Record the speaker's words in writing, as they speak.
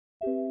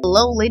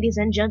Hello, ladies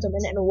and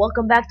gentlemen, and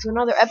welcome back to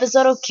another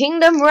episode of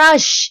Kingdom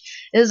Rush.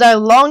 This is our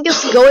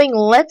longest going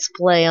Let's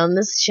Play on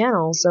this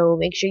channel, so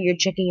make sure you're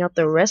checking out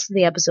the rest of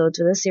the episodes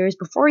of this series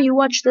before you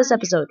watch this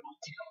episode.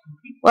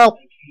 Well,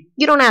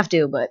 you don't have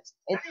to, but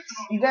it's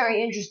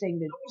very interesting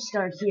to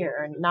start here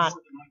and not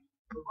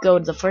go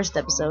to the first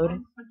episode.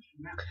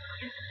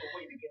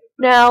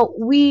 Now,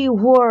 we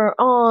were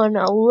on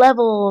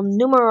level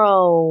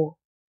numero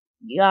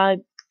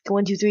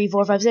 1, 2, 3,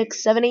 4, 5,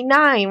 6, 7, 8,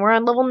 9. We're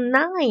on level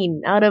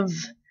 9 out of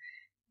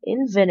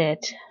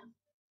infinite.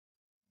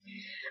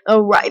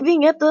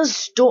 Arriving at the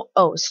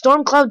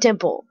Stormcloud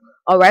Temple.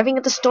 Arriving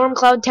at the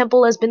Stormcloud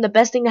Temple has been the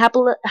best thing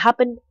to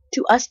happen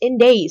to us in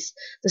days.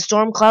 The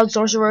Stormcloud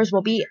sorcerers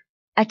will be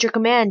at your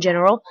command,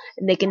 General,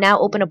 and they can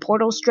now open a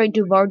portal straight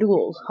to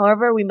Vardul.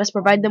 However, we must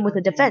provide them with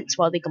a defense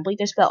while they complete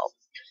their spell.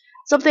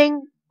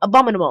 Something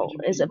abominable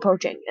is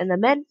approaching, and the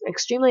men are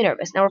extremely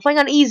nervous. Now, we're playing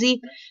on easy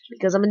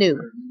because I'm a noob.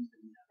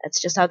 That's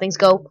just how things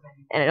go,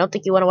 and I don't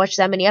think you want to watch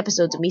that many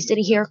episodes of me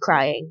sitting here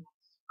crying.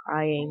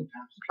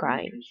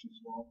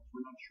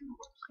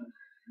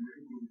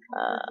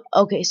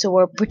 Okay, so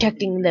we're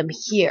protecting them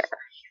here.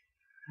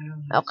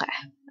 Okay.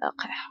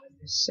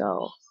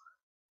 So,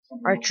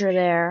 Archer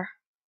there,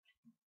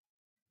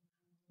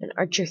 and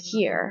Archer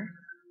here,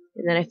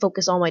 and then I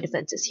focus all my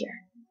defenses here.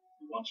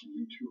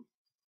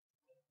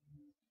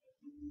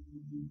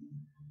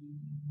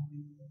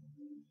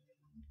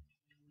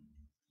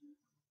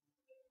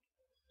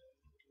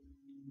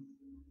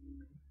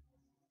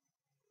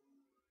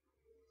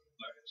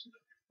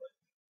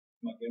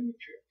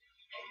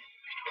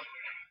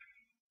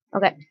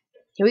 Okay,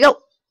 here we go.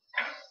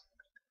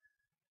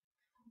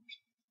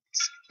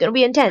 It's gonna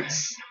be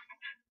intense.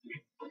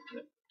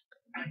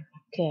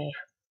 Okay,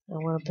 I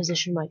want to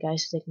position my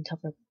guys so they can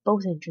cover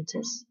both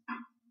entrances.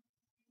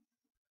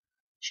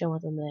 Show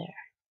them there.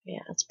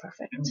 Yeah, that's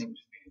perfect.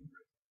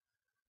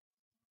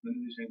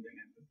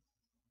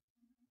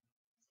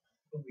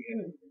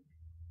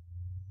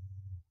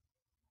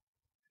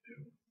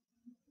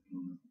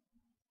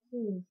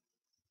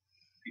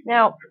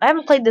 Now, I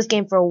haven't played this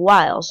game for a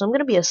while, so I'm going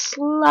to be a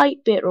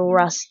slight bit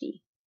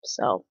rusty.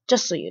 So,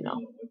 just so you know.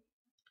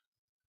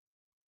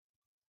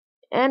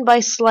 And by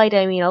slight,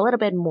 I mean a little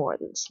bit more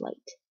than slight.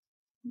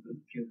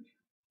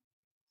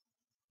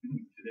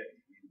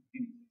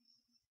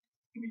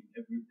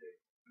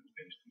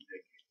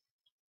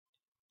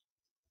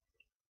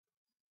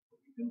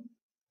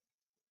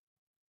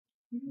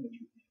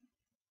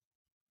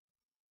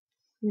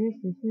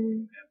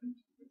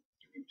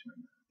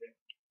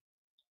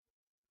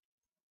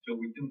 So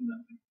we do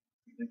nothing.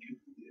 We let you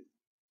live.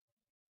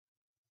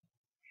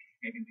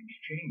 And in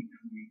exchange,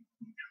 we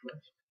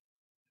trust.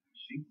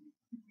 We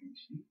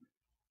see.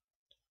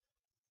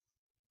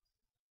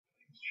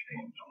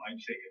 I'd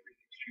say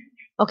everything's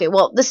changed. Okay,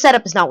 well, this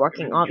setup is not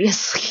working,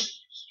 obviously.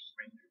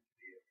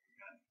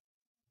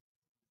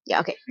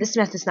 Yeah, okay, this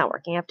method's not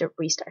working. I have to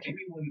restart here.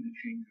 Maybe you wanted to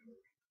change over.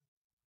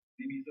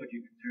 Maybe you thought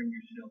you could turn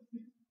yourself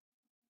in.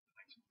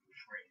 Like some good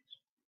friends,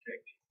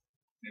 protect you.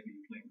 Maybe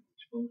you claim to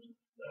expose them.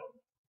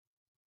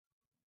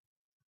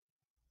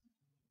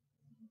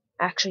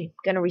 Actually,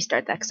 gonna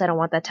restart that because I don't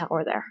want that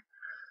tower there.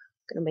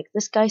 Gonna make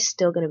this guy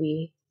still gonna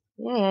be.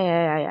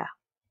 Yeah.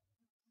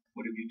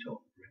 What have you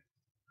told Brett?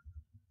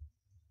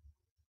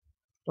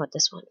 I want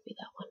this one to be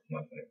that one.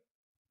 What they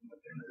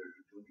know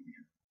you're doing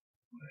here.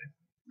 What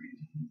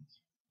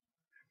reasons?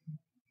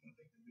 Nothing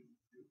to do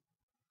with you.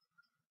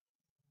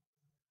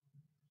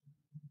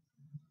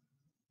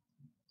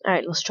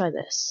 Alright, let's try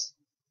this.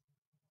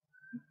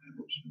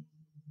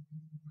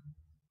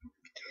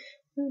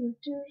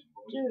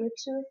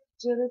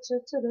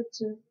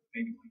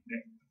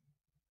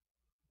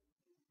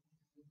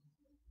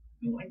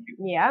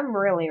 Yeah, I'm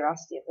really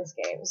rusty at this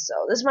game, so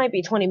this might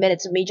be 20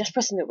 minutes of me just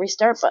pressing the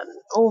restart button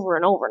over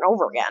and over and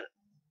over again.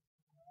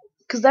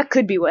 Because that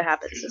could be what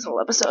happens this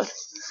whole episode.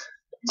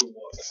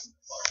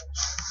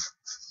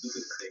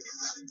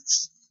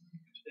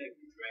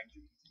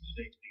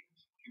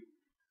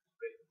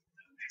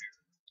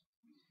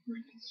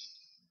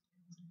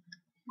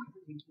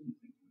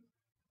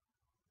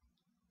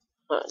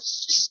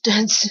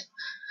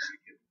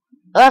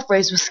 That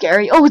phrase was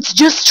scary. Oh, it's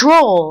just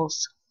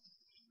trolls!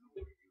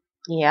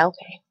 Yeah,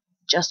 okay.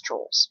 Just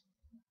trolls.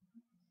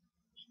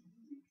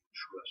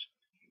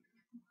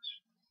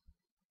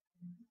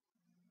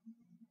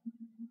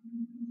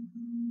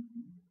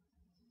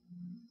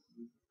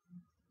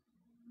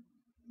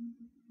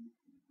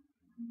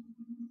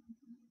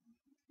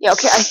 Yeah,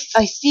 okay,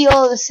 I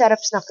feel the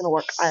setup's not gonna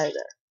work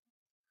either.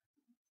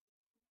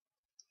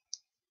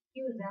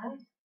 He was at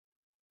it,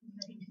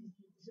 letting two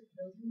people sit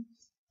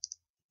buildings,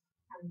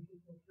 having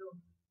people build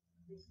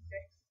these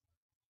six.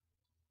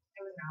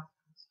 It was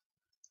outcomes,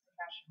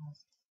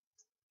 professionals.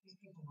 These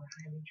people were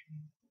highly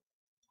trained.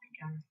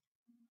 Again,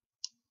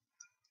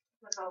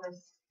 with all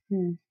this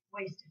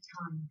wasted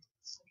time,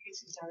 the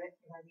cases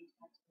directed, I reached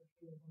out to the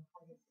three of my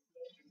colleagues at the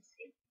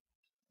agency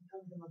and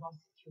told them about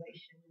the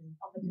situation and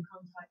offered to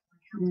contact my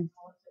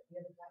counterparts at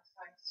the other black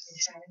sites to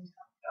share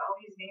intel. All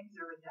these names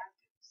are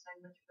redacted, so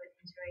much for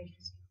for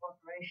agency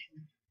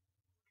cooperation.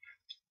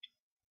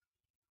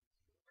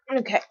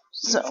 Okay,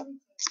 so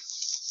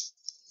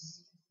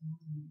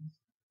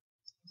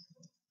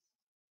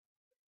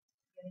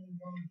Getting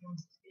involved in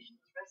suspicion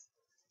was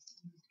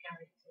restless. He used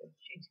Gary to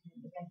shoot him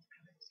in the bed to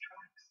cover his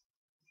tracks.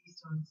 He's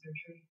still in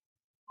surgery.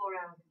 4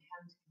 hours in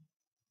counting.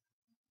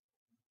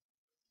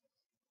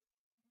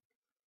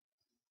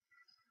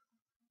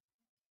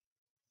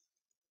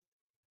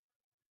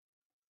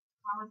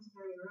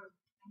 Salisbury Road.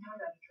 I know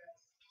that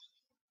address.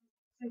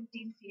 Says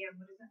DCM,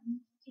 what does that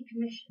mean?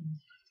 Decommissioned.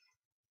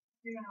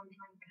 Here I am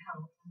trying for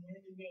help, and the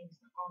only names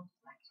that aren't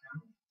blacked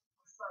out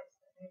are sites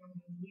that are no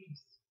longer in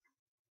use.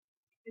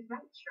 Is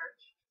that a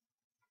church?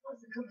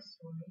 What's the cover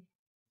story?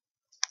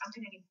 I'm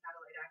going to need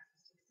satellite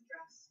access to this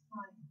address.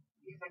 Why?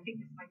 Because I think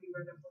this might be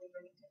where they're holding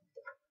Remington.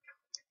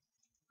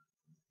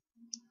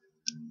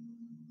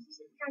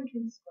 Is it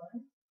Franklin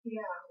Square?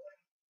 Yeah.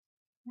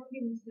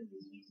 Ambulance that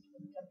was used to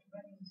abduct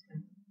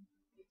Remington.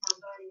 They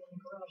found body in the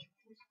garage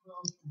 40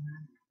 miles from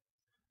there.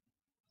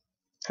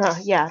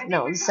 yeah,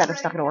 no, this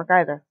setup's not gonna work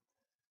either.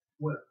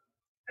 Where?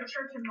 A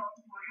church in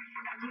Baltimore.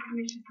 A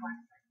decommissioned black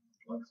site.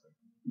 Black site.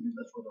 You think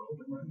that's where they're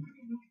holding right?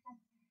 The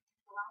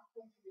last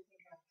place you would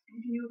think of.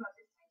 And if you knew about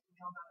this site, you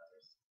know about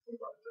others.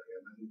 What about it?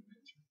 I didn't even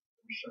answer.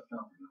 It was shut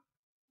down now.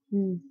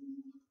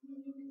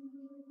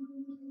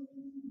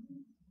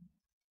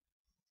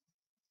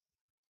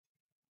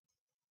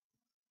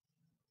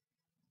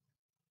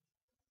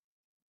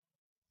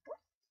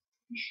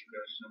 You should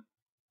go, son.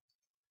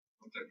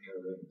 We'll take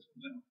care of Remington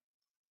now.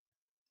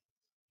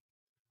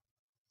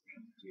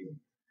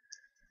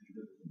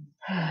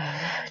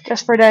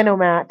 Just for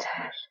Dinomat.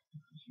 I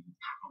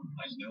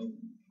know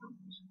the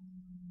purpose,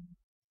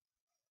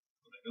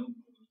 but I don't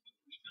know if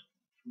there's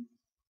nothing true.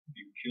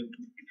 You killed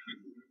me, you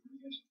triggered it in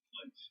this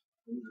place.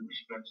 All the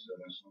respect that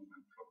I saw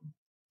my problem.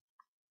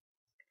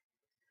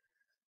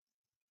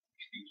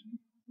 Excuse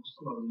me, what's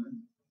the other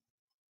name?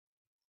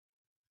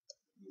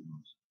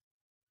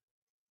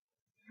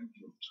 Have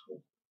your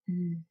talk.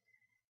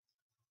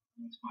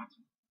 That's my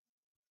turn.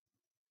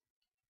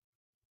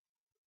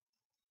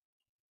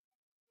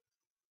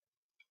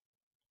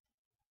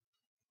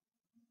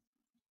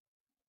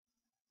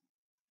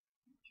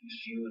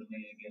 Just you and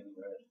me again,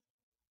 Red.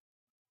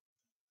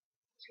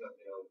 It's like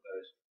the old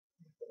days.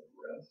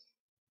 Rest.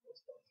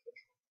 That's not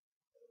special.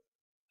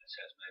 That's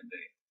as may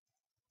be.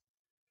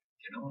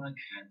 Do you know what I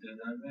can do,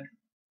 though, Red?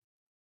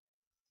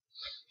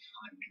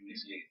 Find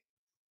Lizzie.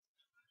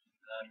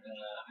 And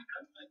I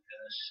can make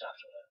her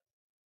suffer.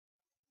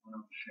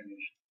 When I'm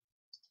finished,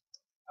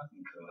 I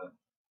can kill her.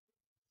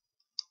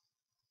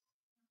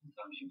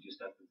 Sometimes you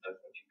just have to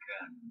take what you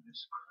can in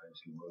this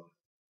crazy world.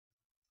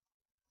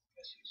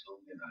 Guess it's all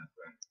you know,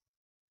 Brad.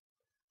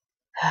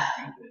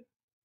 You did.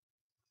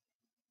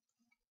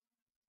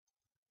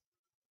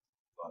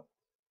 But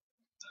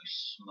those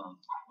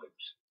smart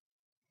quips.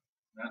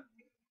 No?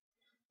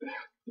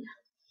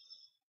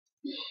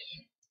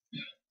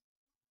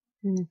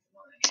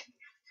 Like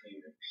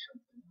feeling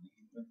something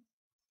even.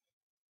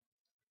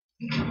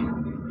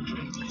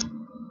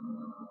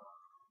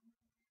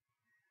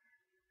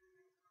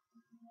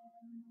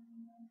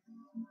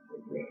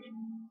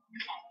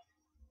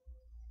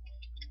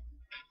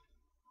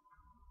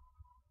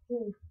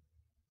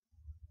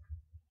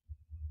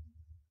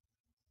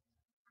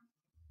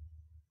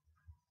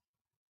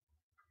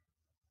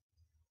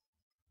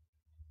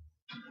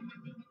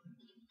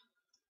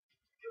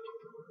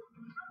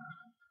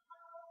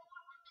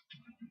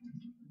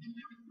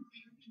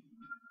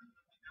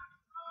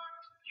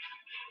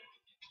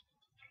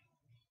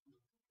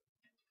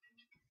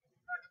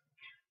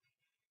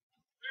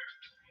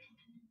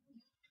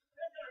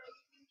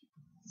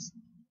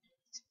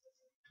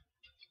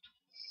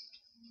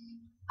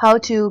 How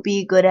to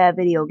be good at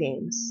video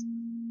games.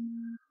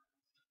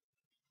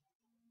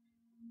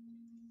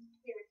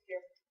 Here it's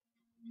here.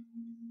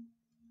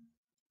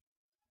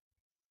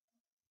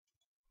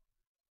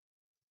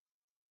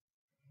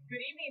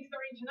 Good evening,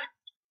 starting tonight.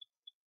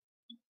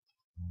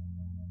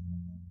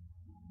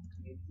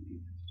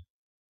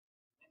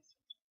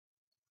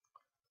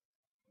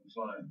 I'm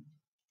fine.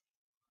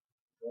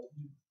 You're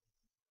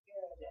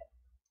dead.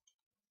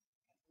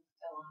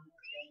 Still on,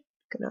 okay.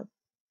 Gonna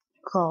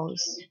call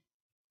this.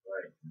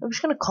 Right. I'm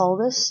just gonna call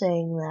this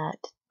saying that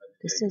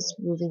this is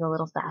moving a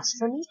little fast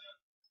for me.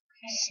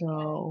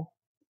 So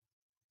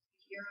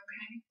You're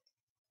okay?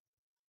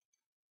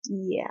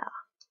 yeah.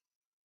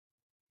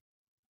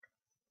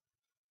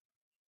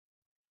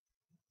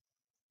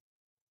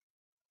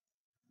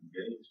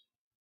 Engaged.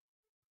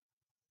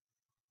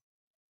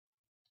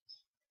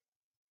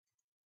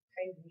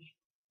 Crazy.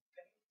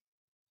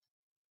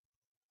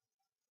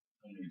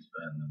 Only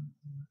expand them.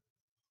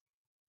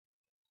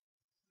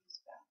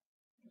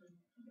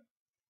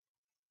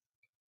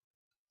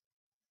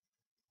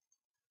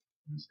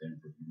 I'm staying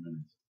for a few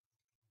minutes.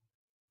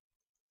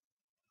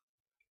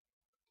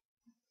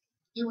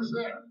 He was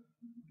there.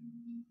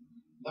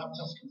 Lab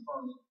test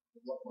confirmed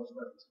what was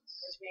Remington's.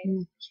 Which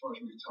means, As far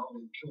as we can tell,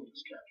 he killed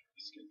his captor.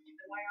 Escaped. then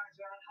why aren't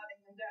you out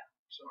hunting them down?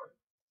 Sorry.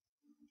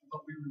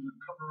 But we would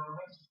cover our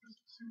rest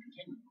business and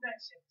continue.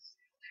 That's it.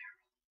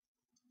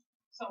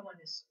 Someone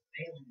is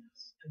surveilling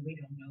us, and we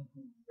don't know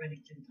who.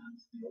 Reddington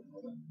does.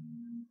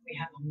 We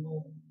have a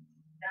mole.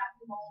 That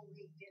mole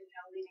leaked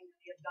intel leading to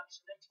the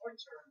abduction and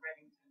torture of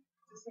Reddington.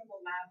 It's a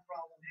simple math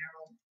problem,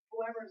 Harold.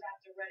 Whoever's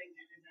after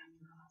Reddington is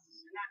after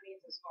us. And that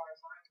means, as far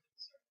as I'm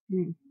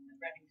concerned,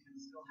 that Reddington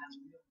still has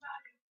real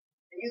value.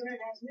 The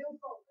unit has new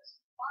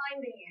focus,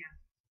 finding him.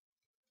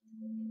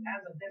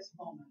 As of this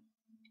moment,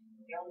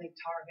 the only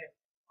target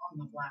on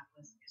the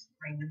blacklist is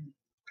Raymond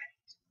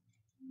Reddington.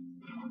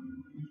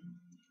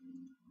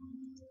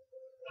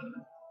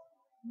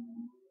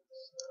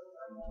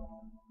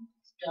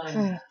 It's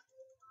done.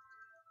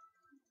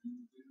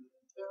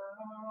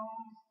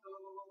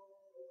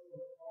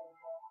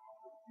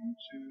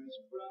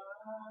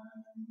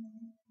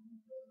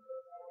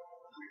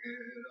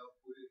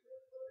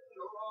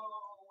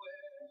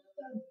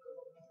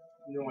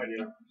 No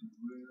idea.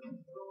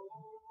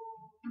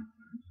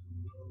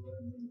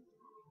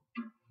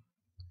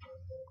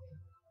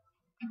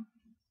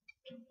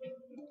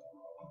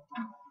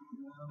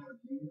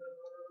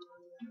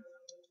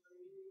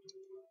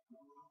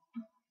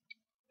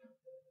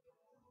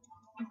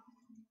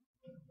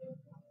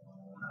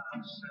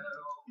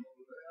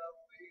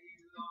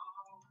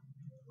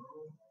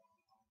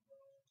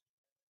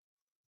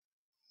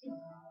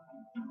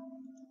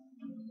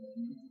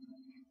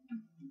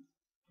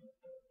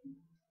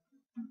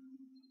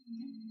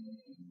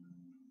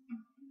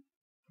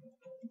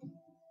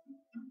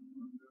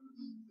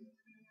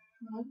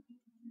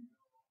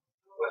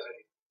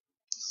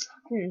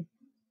 Hmm.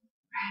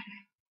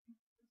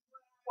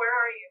 Where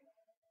are you?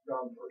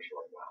 Gone for a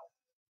short while.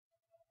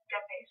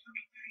 Deputy's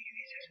looking for you.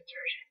 He says it's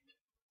urgent.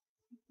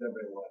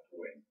 Nobody will have to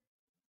wait.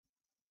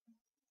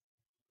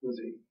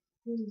 Lizzie,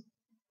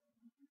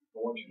 I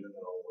want you to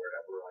know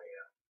wherever I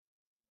am,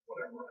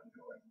 whatever I'm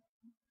doing,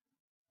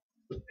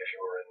 if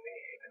you're in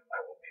need, I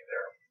will be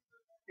there.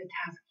 The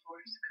task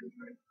force,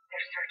 Cooper.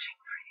 They're searching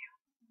for you.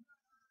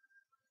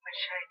 What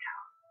should I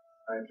tell them?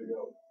 I have to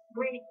go.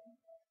 Wait.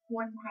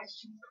 One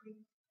question,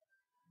 please.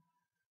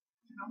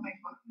 About my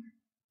father.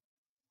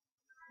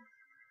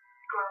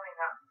 Growing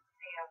up,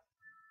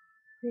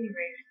 he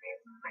raised me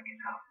like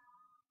his own.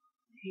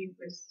 He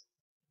was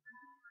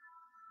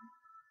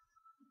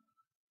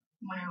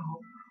my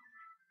whole world.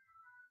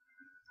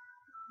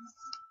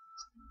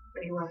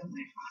 But he wasn't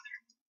my father.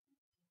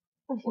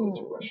 What is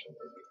your question,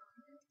 Lizzie?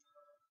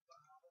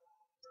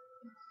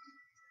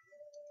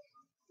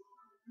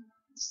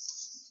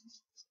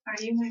 Are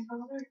you my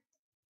father?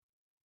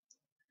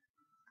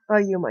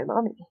 Are you my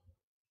mommy?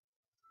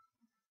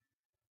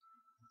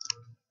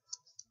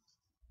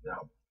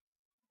 No.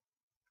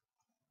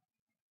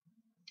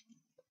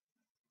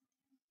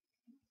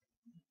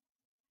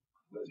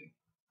 Lizzie.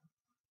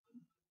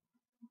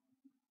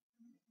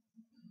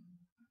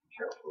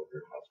 Careful of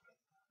your husband.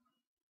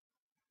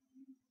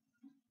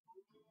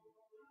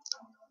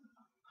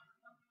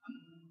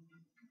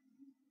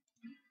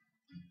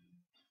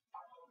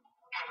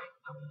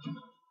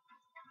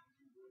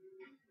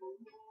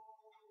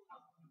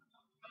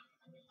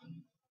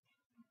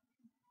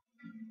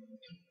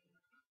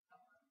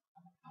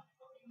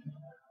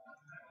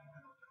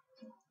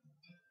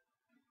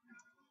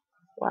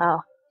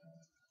 Wow.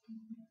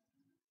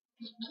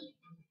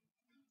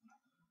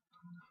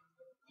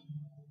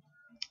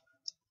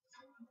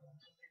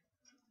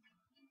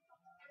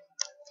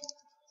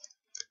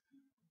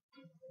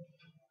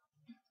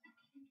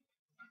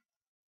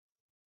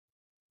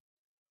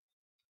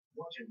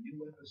 Watch a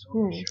new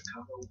episode of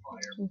Chicago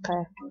Fire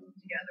Okay.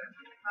 together.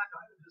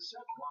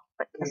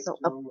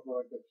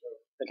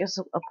 I guess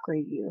I'll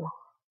upgrade you.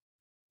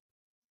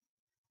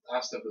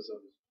 Last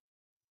episode.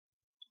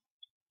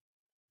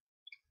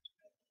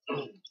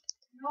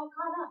 You're all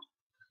caught up.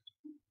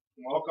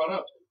 I'm all caught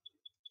up.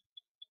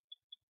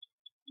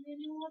 You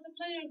know what the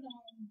players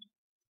are.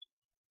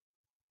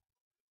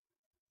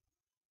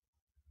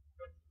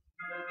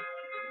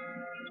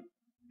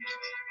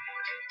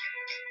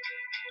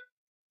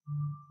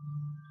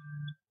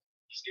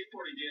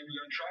 Skateboarding game, we're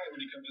gonna try it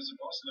when you come visit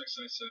Boston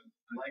next. I said,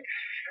 like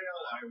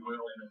hell I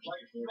will.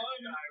 Like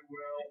fun I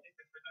will.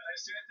 And I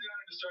sat down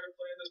and just started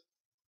playing this.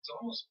 It's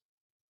almost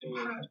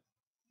incredible.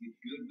 You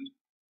good with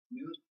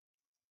news?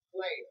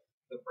 Play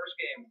the first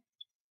game.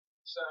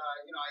 It's I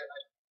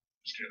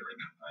Just kidding right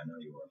now. I know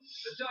you are.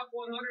 the top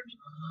 100.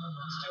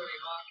 It's Tony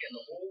Hawk and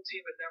the whole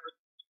team at never.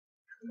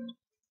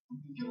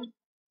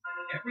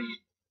 Every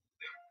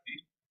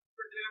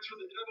Dance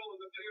for the Devil in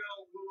the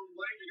Pale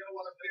Moonlight. You're going to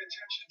want to pay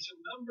attention to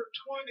number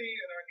 20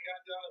 in our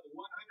countdown of the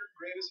 100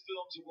 greatest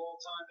films of all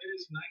time. It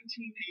is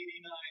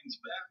 1989's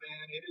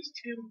Batman. It is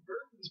Tim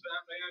Burton's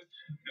Batman.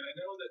 And I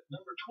know that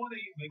number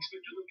 20 makes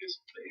Victor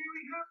Lucas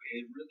very happy.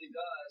 It really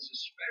does,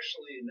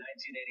 especially in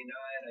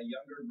 1989. A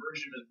younger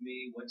version of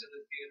me went to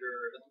the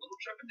theater with a little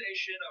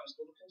trepidation. I was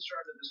a little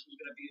concerned that this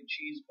was going to be a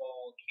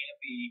cheeseball,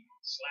 campy,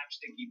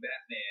 slapsticky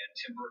Batman.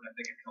 Tim Burton, I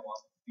think, had come off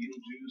of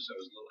Beetlejuice. I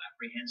was a little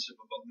apprehensive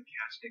about the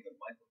casting of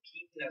Michael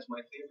Keaton as my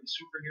favorite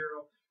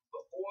superhero.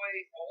 But boy,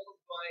 all of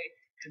my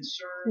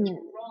concerns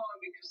were wrong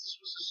because this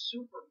was a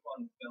super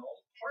fun film,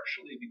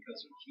 partially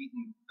because of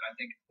Keaton, I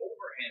think,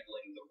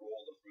 overhandling the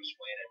role of Bruce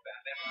Wayne and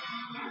Batman.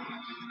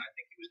 I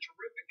think he was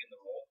terrific in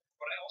the role,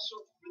 but I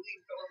also really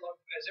fell in love,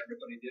 as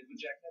everybody did, with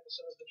Jack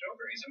Nicholson as the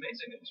Joker. He's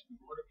amazing in this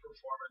movie. What a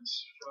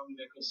performance from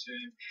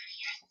Nicholson.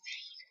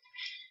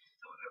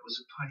 Thought it was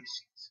a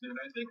Pisces. And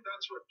I think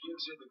that's what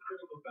gives it the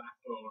critical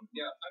backbone.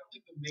 Yeah, I don't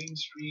think the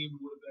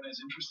mainstream would have been as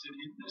interested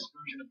in this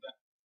version of that.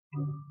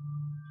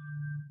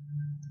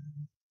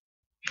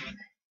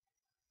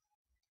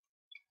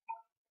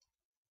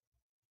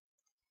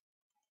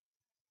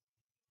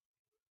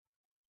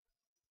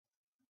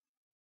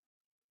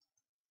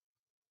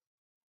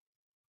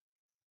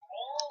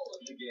 All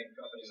of the game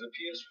companies, the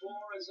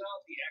PS4 is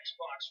out, the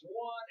Xbox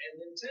One, and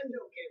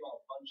Nintendo came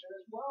out punching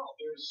as well.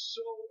 There's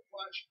so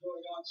much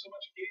going on, so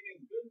much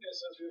gaming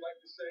goodness, as we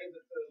like to say,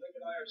 that Nick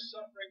and I are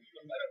suffering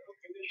from a medical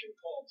condition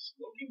called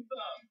smoking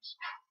thumbs.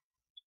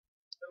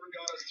 Never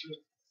got us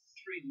to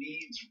Three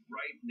needs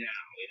right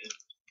now. It is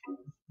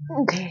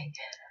Okay.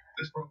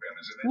 this program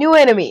is New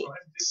enemy.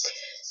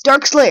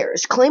 Dark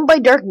Slayers. Claimed by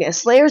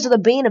darkness, Slayers are the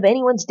bane of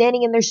anyone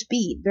standing in their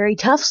speed. Very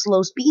tough,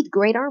 slow speed,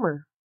 great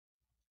armor.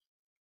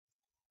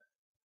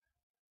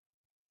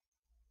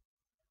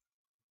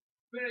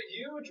 been a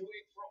huge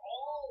week for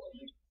all of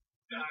the.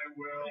 I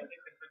will.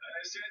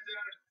 I said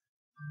that.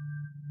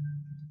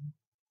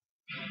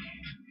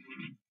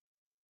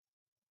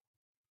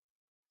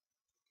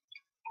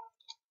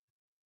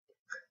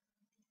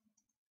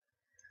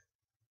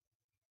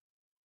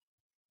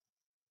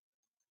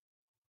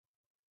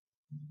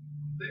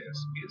 This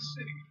is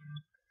City.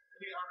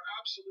 We are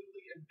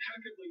absolutely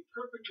impeccably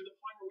perfect to the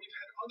point where we've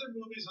had other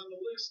movies on the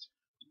list.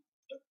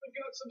 We've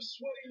got some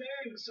sweaty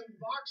men, some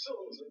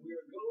voxels, and we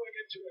are going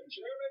into a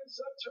German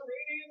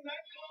subterranean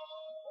nightclub.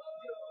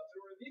 Welcome to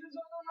Reviews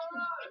on the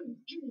Run.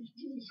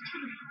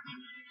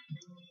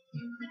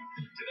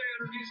 Today on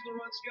Reviews on the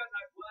Run, Scott and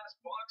I blast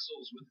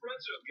voxels with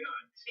Renzo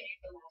Gun.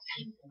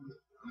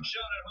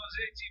 Sean and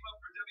Jose team up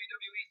for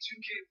WWE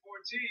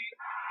 2K14.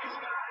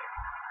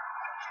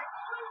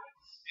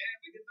 And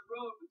we hit the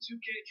road with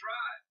 2K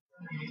Drive.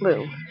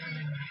 Boom.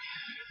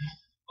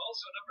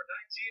 Also, number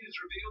 19 is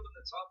revealed in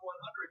the top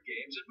 100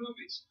 games and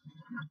movies.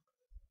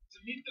 To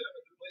meet them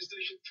at the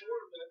PlayStation 4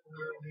 event in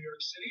New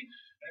York City,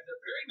 and a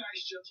very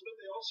nice gentleman.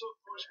 They also, of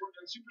course, worked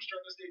on Super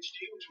Stardust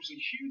HD, which was a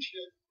huge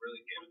hit,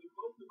 really gave it to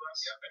both of us.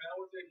 Yep. And now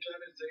what they've done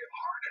is they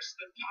harnessed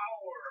the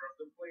power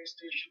of the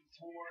PlayStation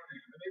 4,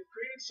 and they've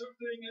created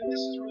something, and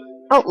this is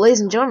really... Oh,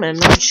 ladies and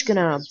gentlemen, I'm just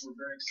gonna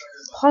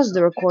pause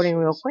the recording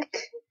real quick.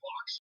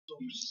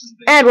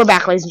 And we're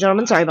back, ladies and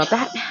gentlemen. Sorry about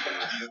that.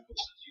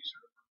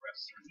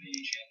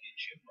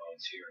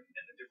 Here and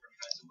the different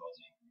kinds of modes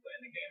you can play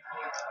in the game.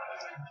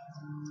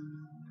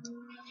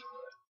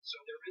 So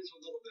there is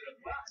a little bit of,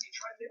 well, you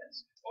try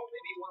this, or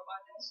maybe you want to buy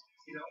this.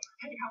 You know,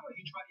 hey, how about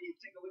you try to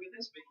take a look at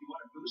this? Maybe you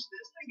want to boost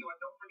this thing. You want,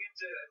 don't forget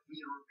to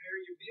repair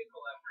your vehicle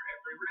after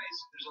every race.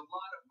 There's a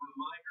lot of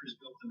reminders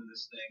built into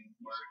this thing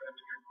where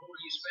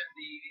you spend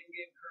the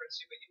in-game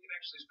currency, but you can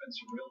actually spend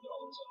some real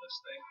dollars on this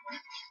thing.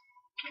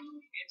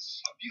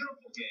 It's a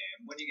beautiful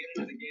game when you get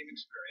into the game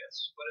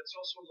experience, but it's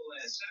also a little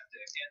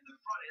antiseptic, and the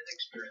front end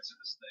experience of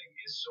this thing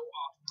is so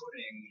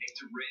off-putting, it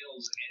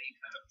derails any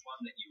kind of fun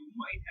that you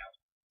might have.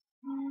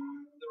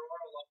 There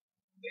are a lot of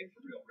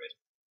made-for-real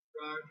races.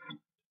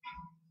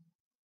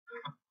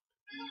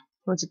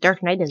 Oh, it's a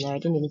Dark Knight in there.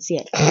 I didn't even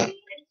see it.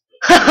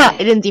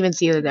 I didn't even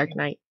see the Dark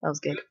Knight. That was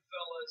good.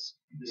 Goodfellas,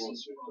 this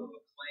is from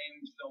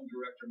acclaimed film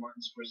director Martin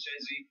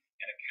Scorsese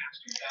and a cast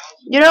of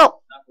thousands. You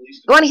know,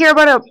 you want to hear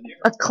about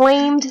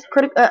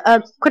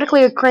a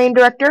critically acclaimed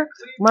director,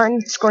 Martin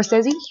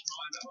Scorsese?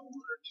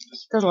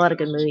 Does a lot of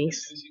good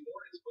movies.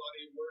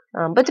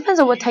 But it depends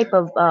on what type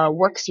of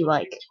works you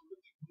like.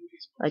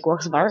 Like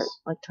works of art.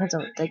 Like depends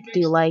on do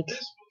you like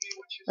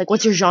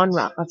what's your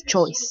genre of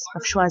choice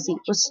of choisi?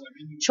 What's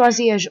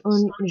choisi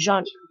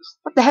genre?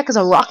 What the heck is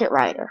a rocket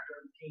rider?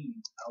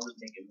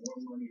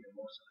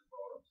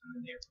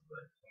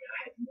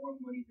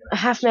 A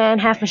half man,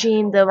 half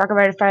machine. The rocket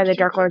rider fire the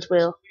Dark Lord's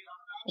wheel.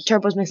 The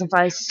turbos make them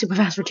fly super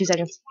fast for 2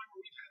 seconds.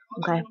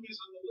 Okay.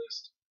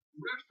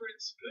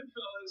 Reference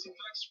Goodfellas. In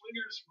fact,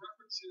 Swingers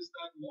references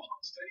that long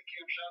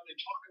Steadicam shot. They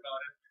talk about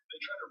it. They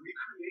try to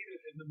recreate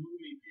it in the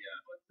movie. Yeah.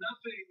 But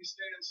nothing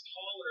stands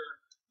taller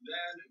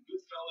than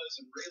Goodfellas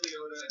and Ray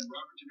Liotta and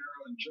Robert De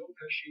Niro and Joe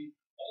Pesci.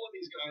 All of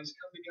these guys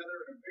come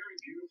together in a very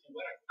beautiful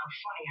way. I'm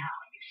funny how?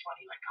 I mean,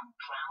 funny like I'm a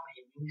clown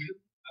and you.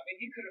 I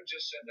mean, he could have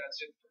just said, "That's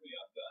it for me.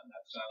 I'm done.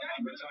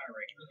 I'm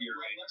retiring." You're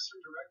right. A lesser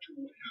director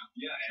would have.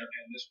 Yeah,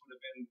 and this would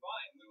have been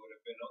fine. We would have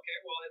been okay.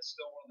 Well, it's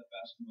still one of the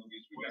best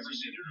movies we've ever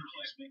seen in our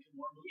life. Making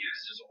more movies.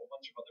 Yes, there's a whole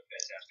bunch of other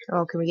fantastic.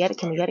 Oh, can we get it?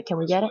 Can we get it? Can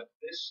we get it?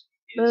 This is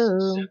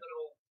Boom.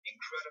 seminal,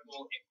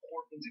 incredible,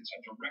 important. It's a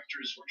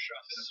director's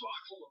workshop and it's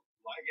full of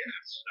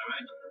ligas. All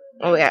right.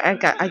 Oh yeah, I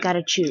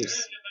gotta choose.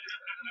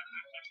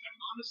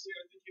 Honestly,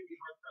 I think you'd be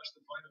hard pressed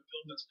to find a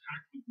film that's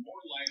packed with more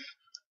life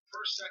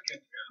per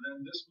second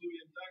than this movie.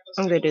 In fact,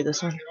 let's I'm gonna do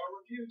this one. Our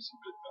reviews of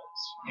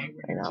Goodfellas. Hey,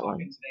 we're And that one.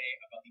 talking today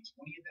about the the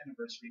 20th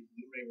anniversary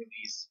Blu-ray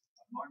release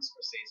of Martin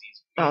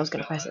Scorsese's Oh, I was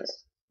gonna press it.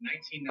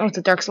 Goodfellas, Oh, it's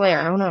a Dark Slayer.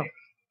 I don't know.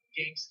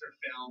 gangster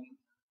film,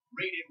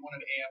 rated one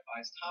of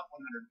AFI's top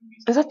 100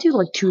 movies. Does that do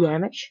like 2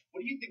 damage? What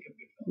do you think of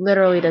Goodfellas?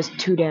 Literally does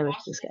 2 damage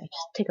to this guy.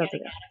 Just take out the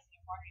guy.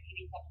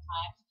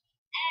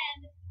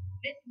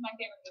 This is my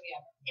favorite movie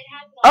ever. It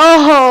has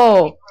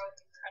Oh!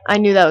 I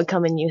knew that would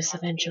come in use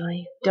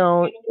eventually.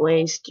 Don't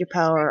waste your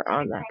power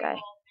on that guy.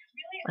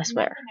 I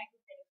swear.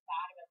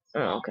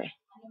 Oh, okay.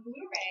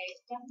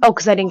 Oh,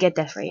 because I didn't get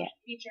Death Ray yet.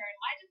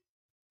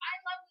 I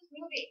love this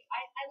movie.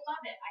 I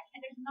love it. I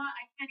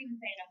can't even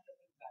say enough good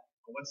things about it.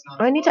 What's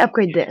not I need to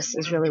upgrade this,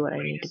 is really what I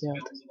need to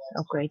build.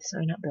 Upgrade,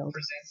 sorry, not build.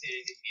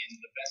 presented in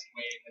the best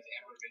way it has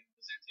ever been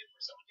presented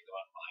for someone to go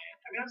out and buy it.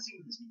 I mean, I've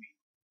seen this movie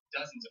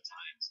dozens of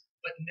times,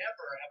 but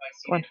never have I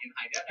seen One. it in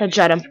high definition.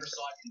 Headshot him. I never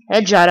saw it in the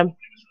Headshot him. when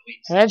it was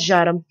released.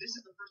 Headshot him. This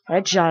is the first time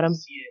Headshot him.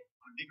 I see it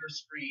on a bigger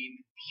screen.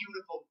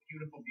 Beautiful,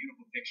 beautiful,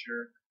 beautiful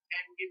picture.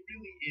 And it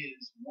really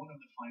is one of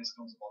the finest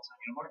films of all time.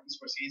 You know, Martin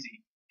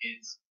Scorsese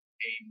is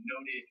a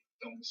noted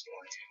film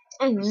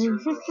historian.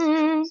 Preserver of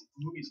films. The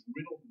movie is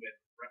riddled with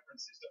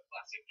references to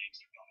classic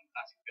gangster film and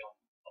classic film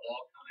of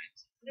all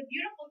kinds. The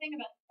beautiful thing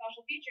about the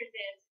special features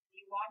is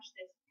you watch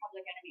this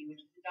Public Enemy,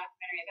 which is a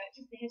documentary about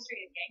just the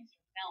history of gangster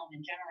film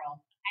in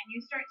general, and you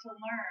start to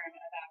learn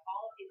about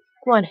all of these.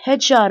 Come on,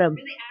 headshot him.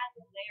 Really adds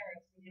a layer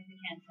of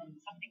significance and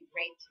something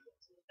great to the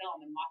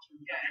film and watching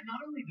the Yeah, film. and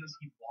not only does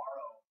he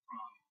borrow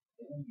from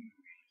old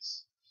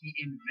movies, he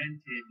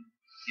invented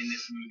in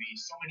this movie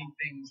so many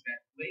things that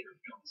later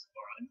films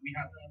borrow. And we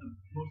have the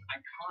most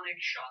iconic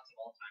shots of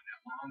all time, that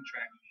long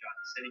tracking shot,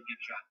 the Steadicam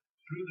shot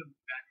through the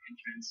back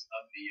entrance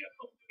of the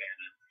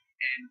Copacabana.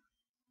 And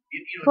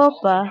it, you know, it's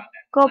also got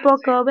that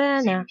Copacabana. classic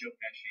scene with Joe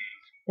Pesci.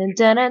 Dun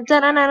dun dun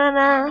dun dun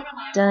dun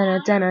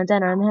dun dun dun dun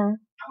dun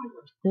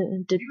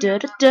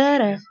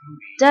dun.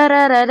 Da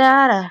da da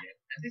da da.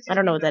 I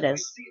don't know what that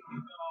is.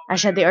 I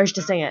just had the urge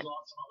to sing it. I'm gonna go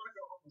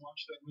home and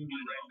watch that movie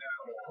right now.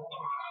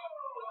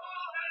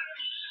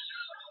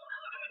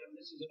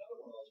 This is another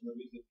one of those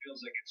movies that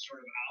feels like it's sort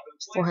of out of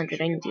place.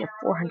 400. I need to get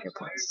 400 I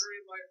points.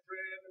 agree, my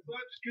friend,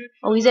 but good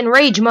Oh, he's in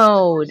rage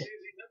mode.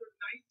 number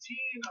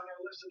 19 on our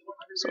list of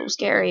 100 So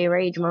scary,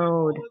 rage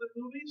mode. all of the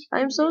movies.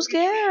 I'm so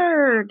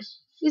scared.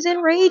 He's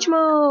in rage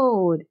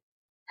mode.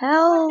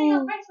 Hell.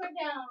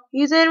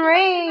 He's in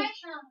rage.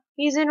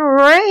 He's in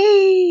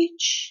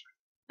rage.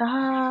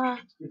 Ah.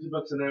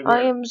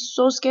 I am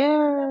so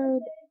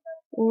scared.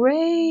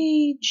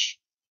 Rage.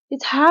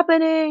 It's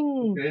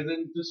happening. Okay,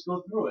 then just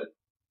go through it.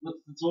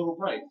 It's a little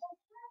bright.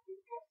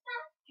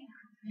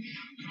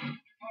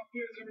 Pop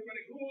quiz,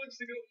 everybody. Who wants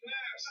to go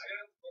fast?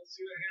 Let's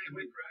see the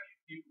hand. We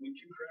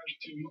can crash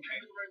to the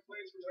right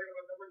place. We're talking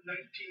about number 19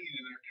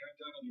 in our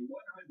countdown of the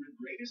 100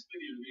 greatest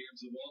video games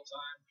of all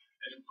time.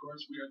 And of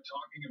course, we are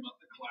talking about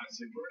the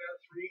classic Burnout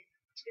 3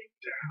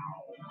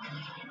 Takedown.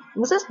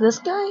 Was this guy?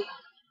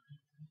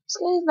 This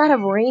guy does not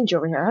have range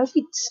over here. How's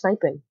he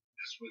sniping?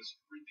 This was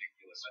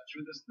ridiculous. I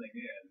threw this thing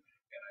in,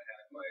 and I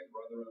had my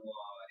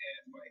brother-in-law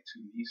and my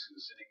two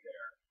nieces sitting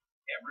there.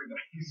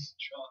 Everybody's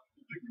jaw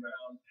hit the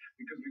ground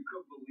because we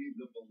couldn't believe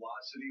the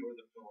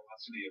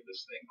velocity of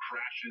this thing.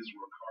 Crashes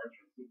where cars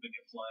were flipping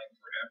and flying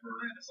forever.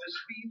 Man, it's like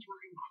speeds were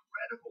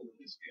incredible in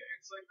this game.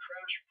 It's like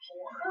crash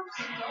porn.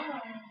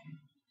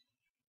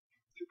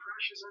 The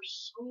crashes are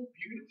so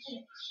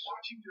beautiful.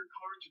 Watching your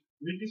car just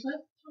What did you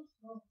say?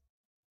 go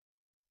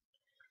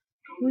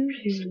to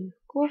pieces.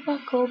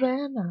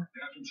 Copacabana.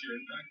 Happens here.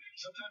 In fact,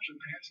 sometimes your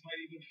pants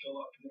might even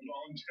fill up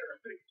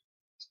involuntarily.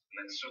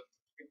 That's so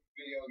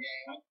video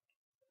game.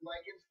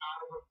 Like it's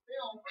out of a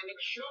film, and it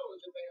shows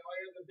that they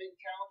hired the big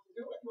talent to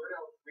do it.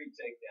 Burnout 3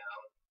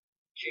 Takedown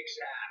kicks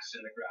ass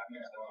in the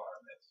graphics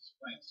department.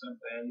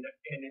 And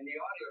in the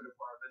audio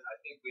department, I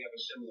think we have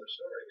a similar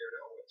story here,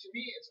 don't we? To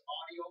me, it's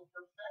audio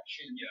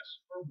perfection. Yes.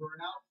 For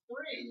Burnout 3.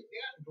 They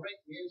had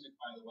great music,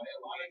 by the way. A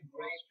lot of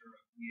great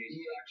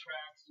EA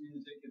tracks,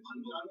 music. It's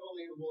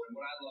unbelievable. And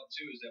what I love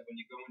too is that when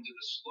you go into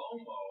the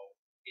slow-mo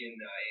in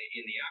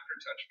the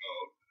aftertouch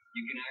mode,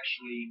 you can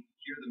actually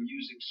hear the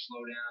music slow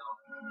down.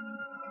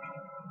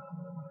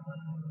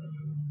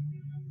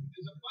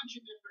 There's a bunch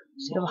of different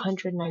Instead of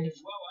 190.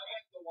 well, I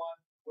like the one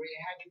where you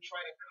had to try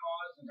to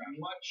cause as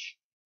much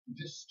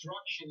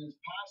destruction as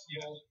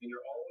possible, and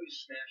you're always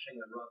smashing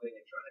and rubbing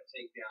and trying to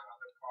take down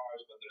other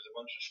cars, but there's a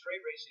bunch of straight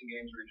racing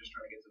games where you're just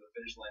trying to get to the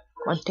finish line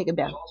first. Come on, take him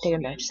down. There's also Take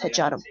him down. games Just where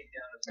headshot you him. take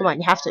down as Come on,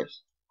 many you have to. cars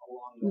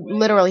along the way.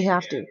 Literally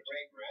have to.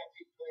 Great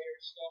multiplayer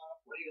stuff.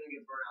 When are you gonna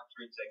get Burnout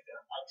 3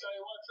 Takedown? I'll tell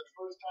you what, it's the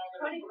first time in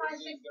 25,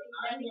 60, 60,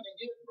 I'm gonna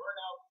get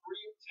Burnout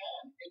 3 of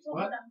 10. It's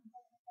What?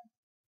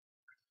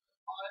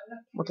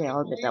 Okay,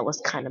 I'll admit that was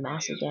kind of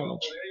massive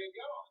damage. There you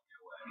go.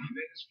 You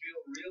made us feel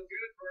real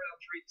good. Burnout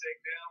 3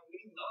 Takedown. We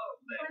love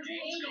that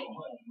game so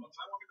much. Once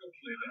I want to go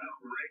play that,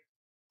 right?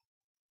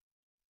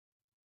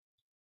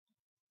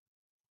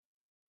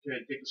 Okay,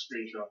 take a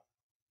screenshot.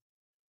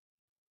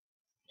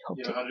 Hope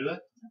You to- know how to do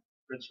that?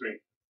 Print screen.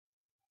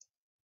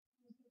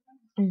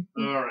 Mm.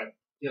 Alright.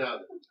 Get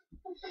out of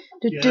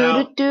Do, Get do,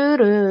 out. do, do,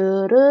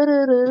 do, do,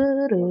 do,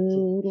 do,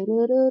 do,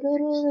 do, do,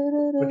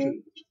 do, there.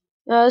 do.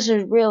 No, this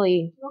should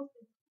really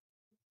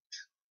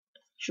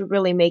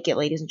make it,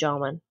 ladies and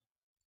gentlemen.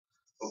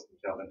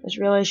 This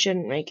really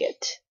shouldn't make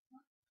it.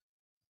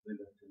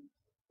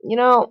 You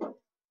know,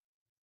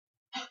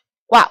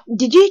 wow,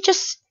 did you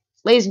just,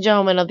 ladies and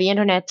gentlemen of the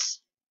internets,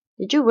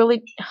 did you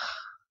really,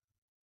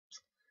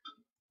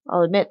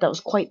 I'll admit that was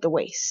quite the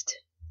waste.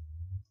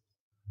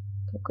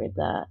 Upgrade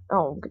that.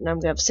 Oh, now I'm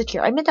gonna have to sit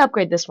here. I meant to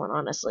upgrade this one,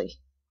 honestly.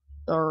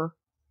 Or,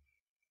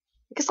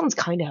 I guess that one's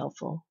kinda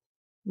helpful.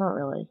 Not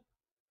really.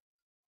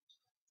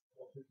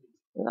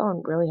 Is that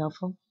one really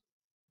helpful?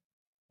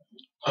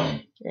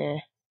 Yeah,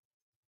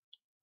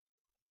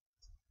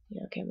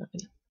 okay, I'm not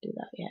gonna do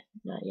that yet.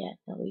 Not yet,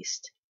 at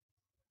least.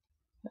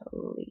 At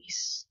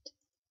least.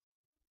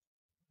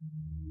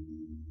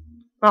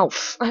 Oh,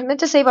 I meant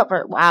to save up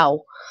for.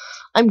 Wow.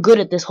 I'm good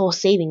at this whole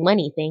saving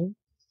money thing.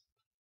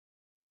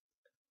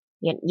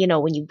 You know,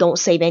 when you don't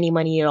save any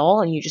money at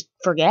all and you just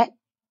forget.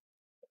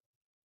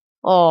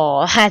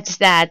 Oh,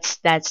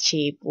 that's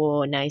cheap.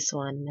 Whoa, nice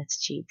one. That's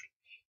cheap.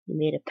 You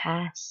made it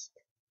past.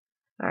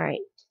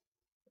 Alright.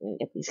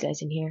 Get these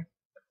guys in here.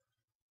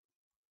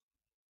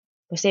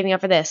 We're saving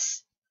up for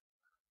this.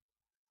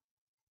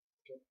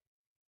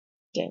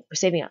 Okay, we're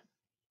saving up.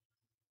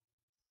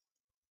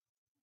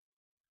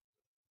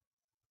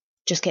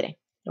 Just kidding.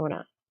 No, we're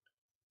not.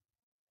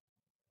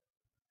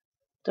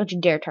 Don't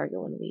you dare target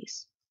one of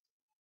these.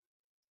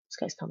 This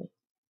guy's coming.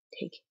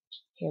 Take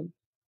him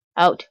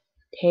out.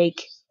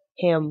 Take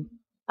him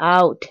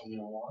out. You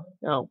know why?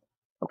 No.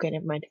 Okay,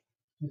 never mind.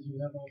 Because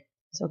you have a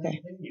It's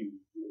okay. menu.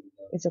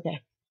 It's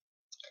okay.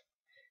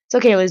 It's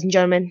okay, ladies and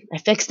gentlemen. I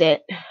fixed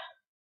it.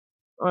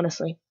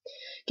 Honestly.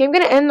 Okay, I'm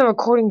gonna end the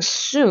recording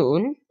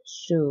soon.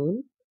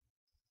 Soon.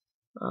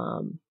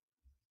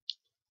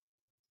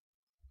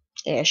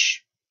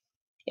 Ish.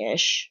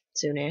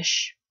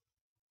 Soonish.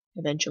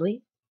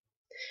 Eventually.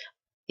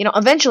 You know,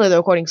 eventually the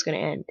recording's gonna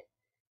end.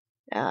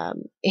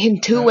 In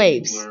two Have you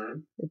waves.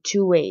 learned In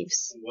 2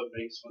 waves. what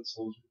makes what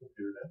slows your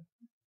computer down?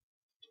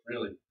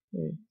 Really?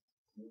 Hmm.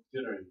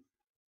 Good are you?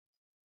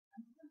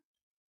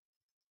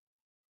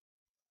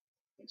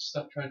 It's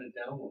stuck trying to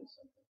download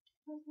something.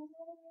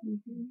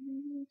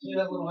 See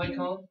that little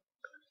icon?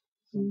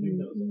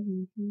 Windows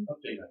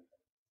update icon.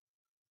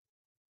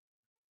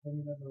 I don't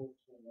even know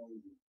what's going on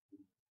with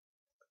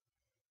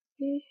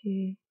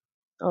it.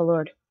 Oh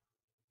Lord.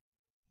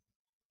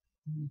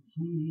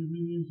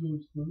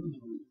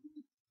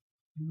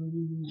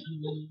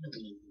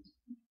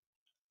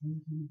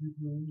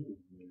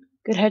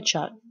 Good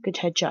headshot. Good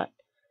headshot.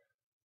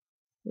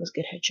 It was a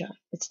good headshot.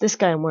 It's this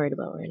guy I'm worried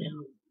about right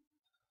now.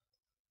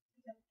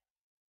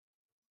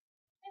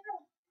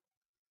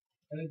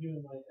 How did you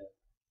in my head?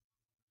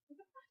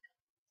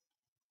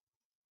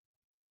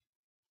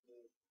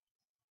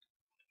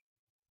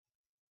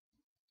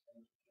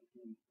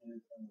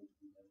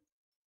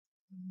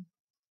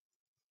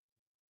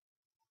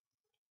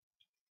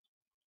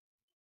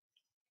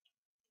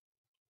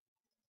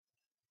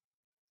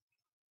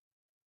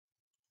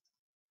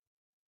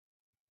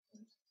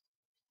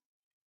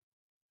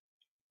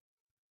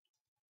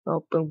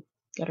 Oh, boom.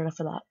 Got enough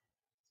of that.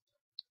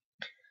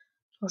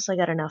 Plus I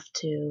got enough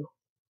to...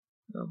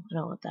 Oh, I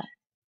don't want that.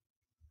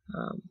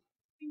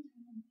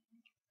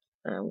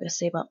 I'm gonna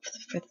save up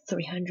for the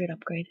 300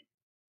 upgrade.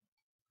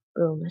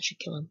 Boom, that should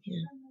kill him,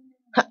 yeah.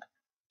 Ha!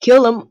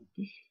 Kill him!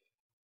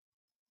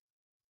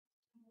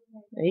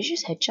 Did you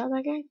just headshot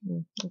that guy?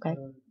 Okay.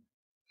 I'm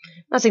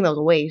not saying that was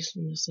a waste.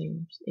 I'm just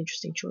saying it's an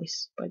interesting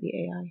choice by the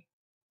AI.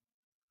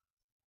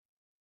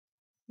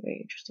 Very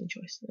interesting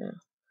choice. Yeah.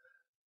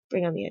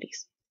 Bring on the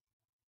Yetis.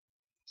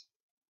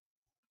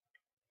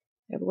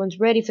 Everyone's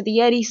ready for the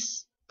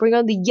Yetis. Bring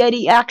on the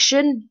Yeti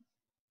action.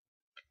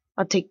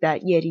 I'll take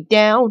that Yeti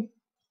down.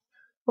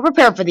 We're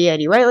prepared for the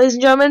Yeti, right, ladies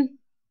and gentlemen?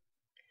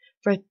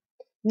 For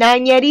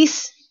 9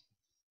 Yetis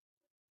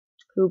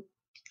who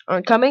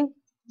aren't coming.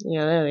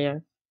 Yeah, there they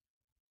are.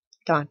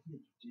 Come on.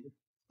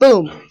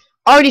 Boom.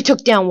 Already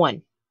took down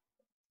 1.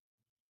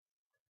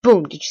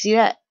 Boom. Did you see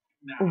that?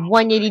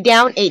 1 Yeti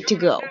down, 8 to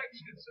go.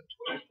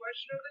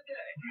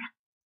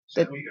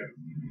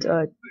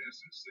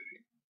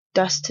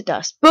 Dust to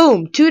dust.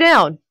 Boom. 2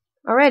 down.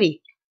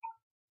 Already.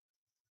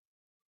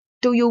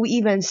 Do you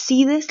even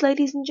see this,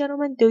 ladies and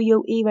gentlemen? Do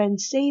you even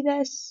see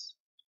this?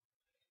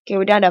 Okay,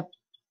 we're down to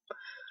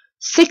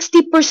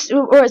 60%,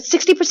 or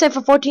 60%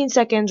 for 14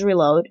 seconds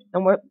reload,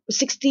 and we're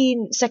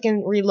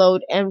 16-second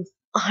reload and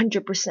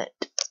 100%.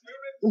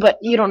 But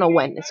you don't know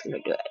when it's gonna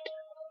do it,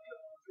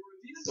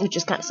 which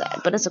is kind of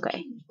sad, but it's okay.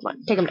 Come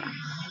on, take him down. The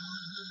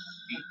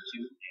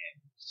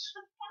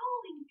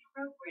following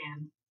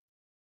program.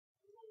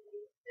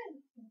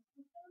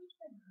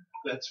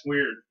 That's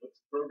weird. What's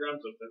the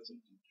program's offensive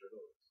to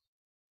journalists?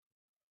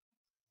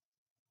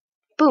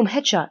 Boom,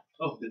 headshot.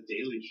 Oh, the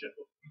Daily Show.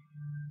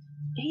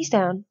 He's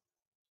down.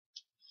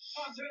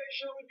 On today's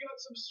show, we've got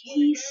some sweet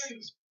He's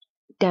names.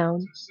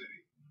 down.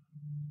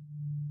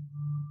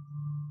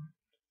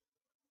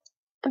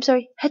 I'm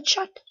sorry,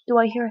 headshot? Do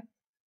I hear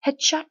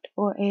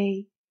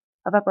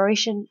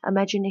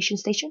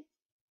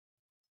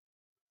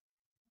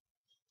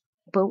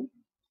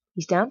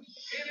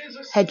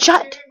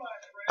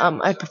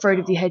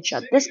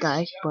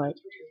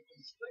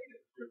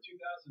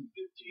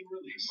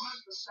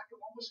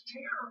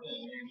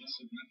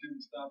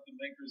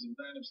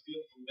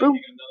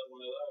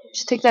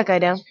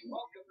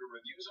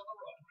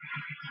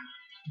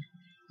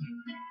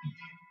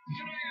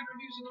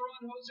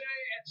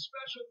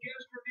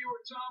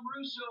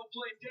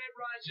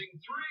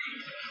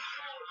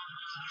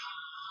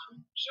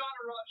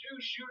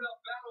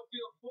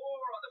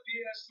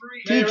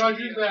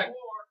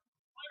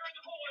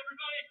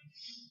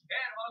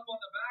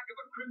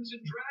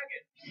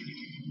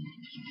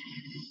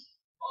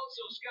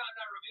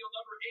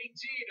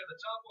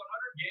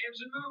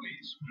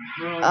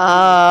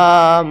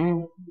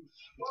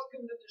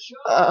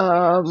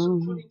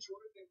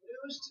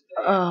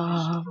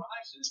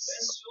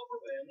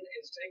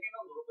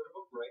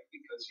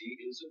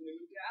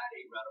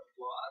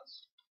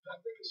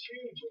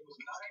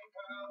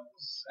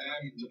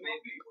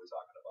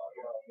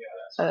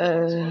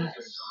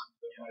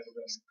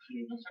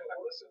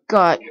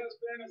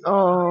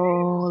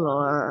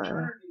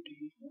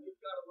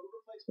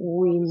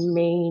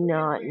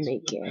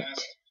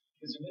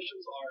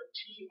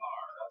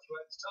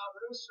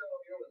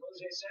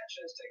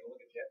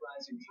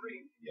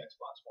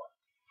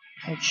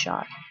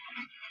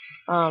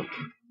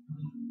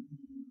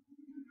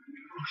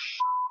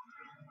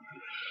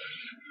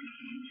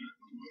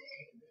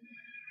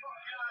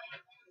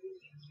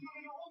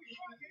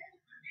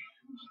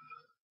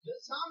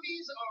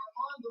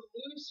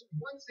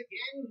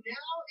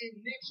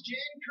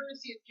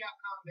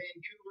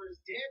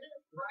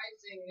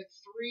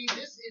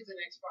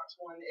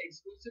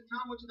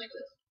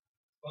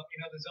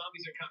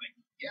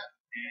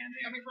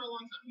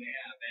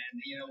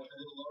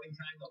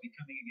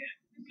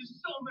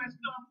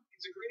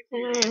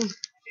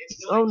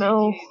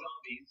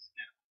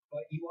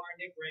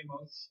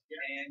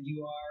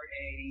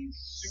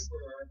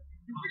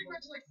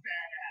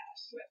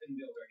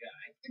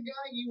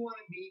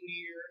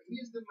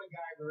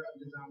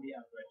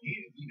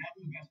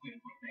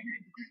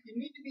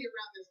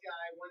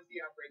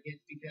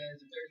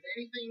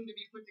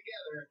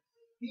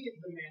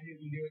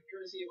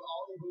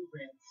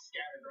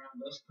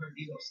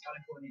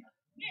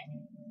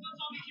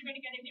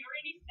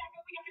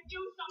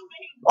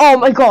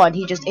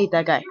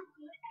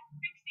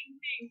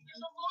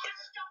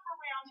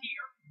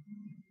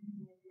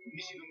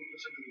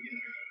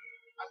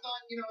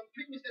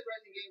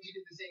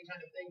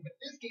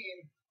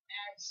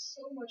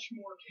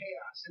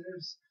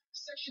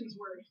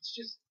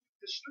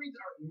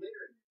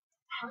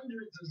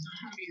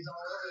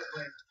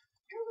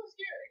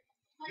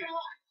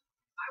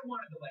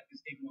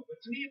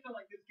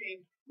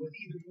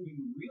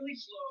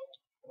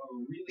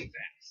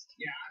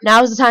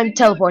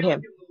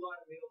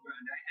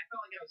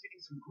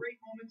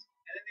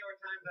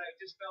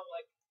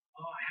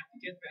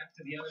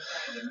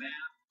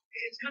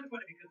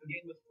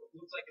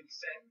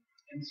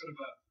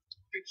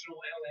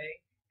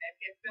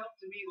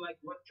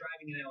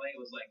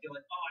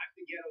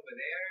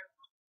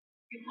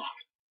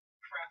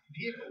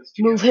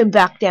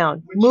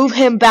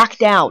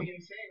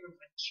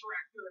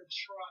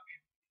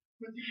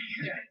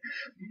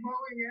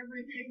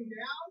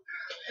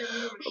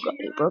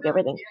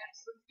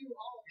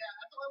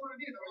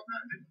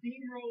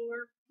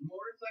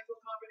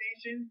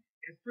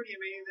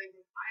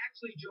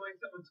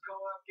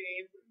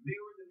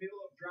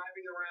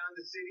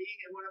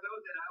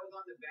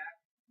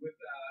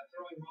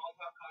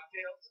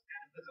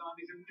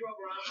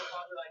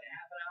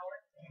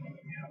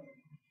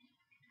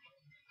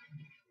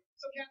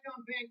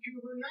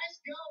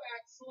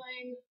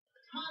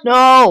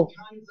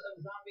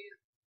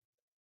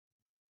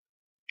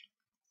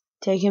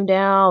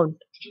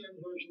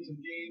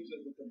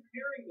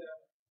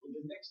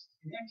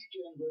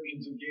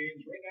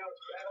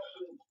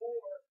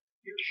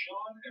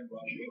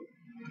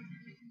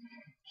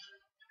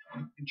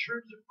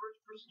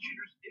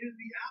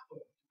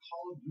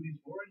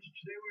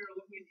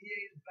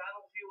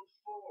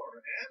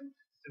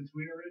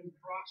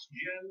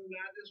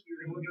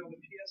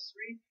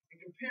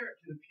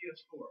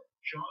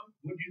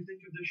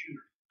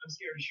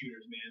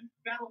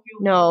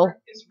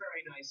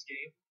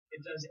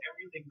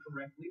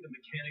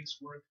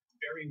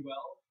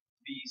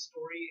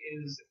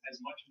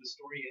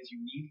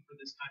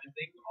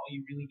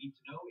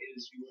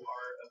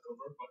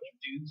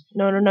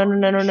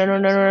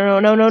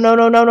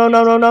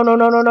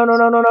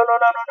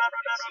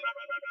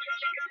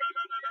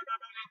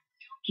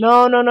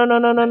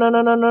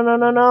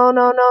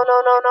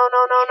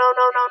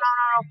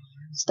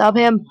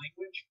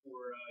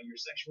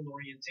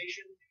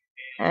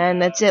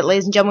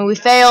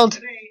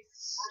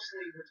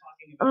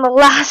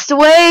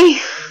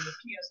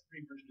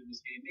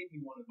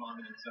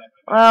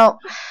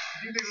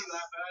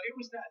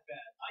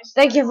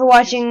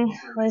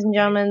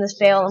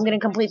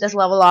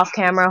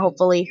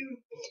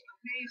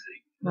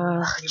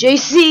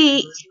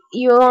JC,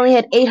 you only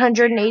had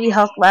 880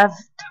 health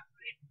left.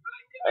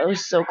 It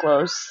was so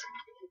close.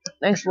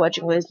 Thanks for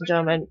watching, ladies and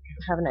gentlemen.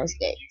 Have a nice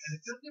day. And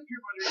it doesn't appear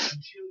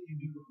until you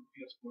do the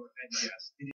PS4 NES.